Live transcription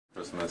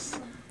Christmas,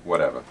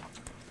 whatever.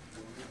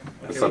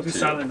 It's Okay, up we'll do to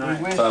Silent you.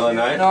 Night. Silent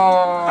Night? No.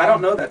 I don't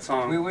know that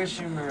song. We wish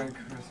you Merry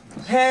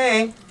Christmas.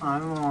 Hey! I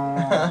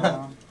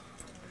know.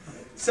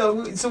 So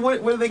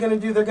what are they going to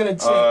do? They're going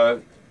to say,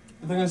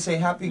 they're going to say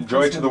Happy Joy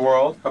Christmas. to the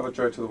World? How about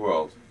Joy to the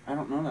World? I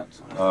don't know that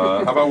song.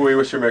 How about We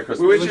Wish You Merry Christmas?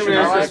 We Wish You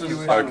Merry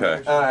Christmas.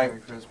 Okay. Alright.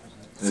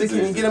 So can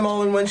you get them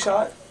all in one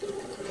shot?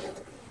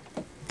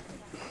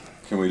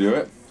 Can we do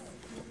it?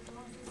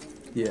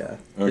 Yeah.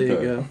 Okay.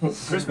 There you go.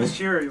 Christmas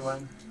cheer,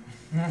 everyone.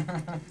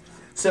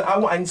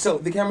 So so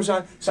the camera's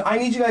on. So I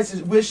need you guys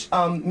to wish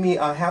me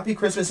a happy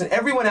Christmas, and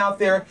everyone out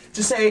there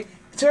to say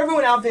to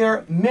everyone out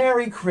there,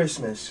 Merry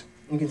Christmas.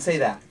 You can say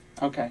that.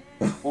 Okay.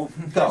 Well,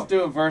 Go. let's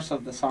do a verse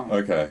of the song.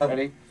 Okay.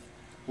 Ready?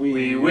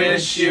 We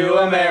wish you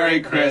a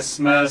Merry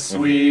Christmas.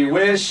 We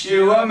wish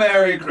you a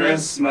Merry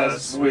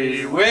Christmas.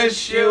 We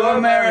wish you a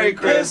Merry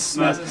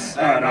Christmas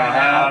and a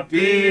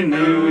Happy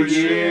New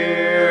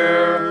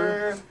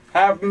Year.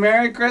 Happy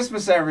Merry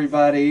Christmas,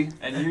 everybody.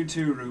 And you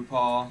too,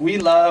 RuPaul. We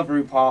love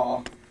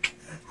RuPaul.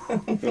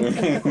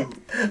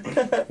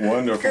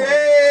 Wonderful.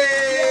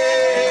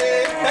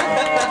 Great!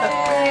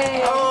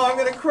 Oh, I'm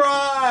gonna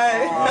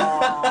cry.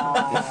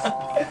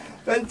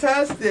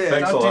 Fantastic.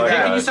 Thanks a lot, Hey,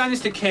 can you guys. sign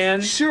this to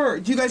Ken? Sure.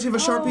 Do you guys have a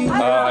Sharpie?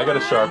 I got a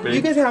Sharpie.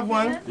 You guys have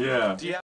one? Yeah.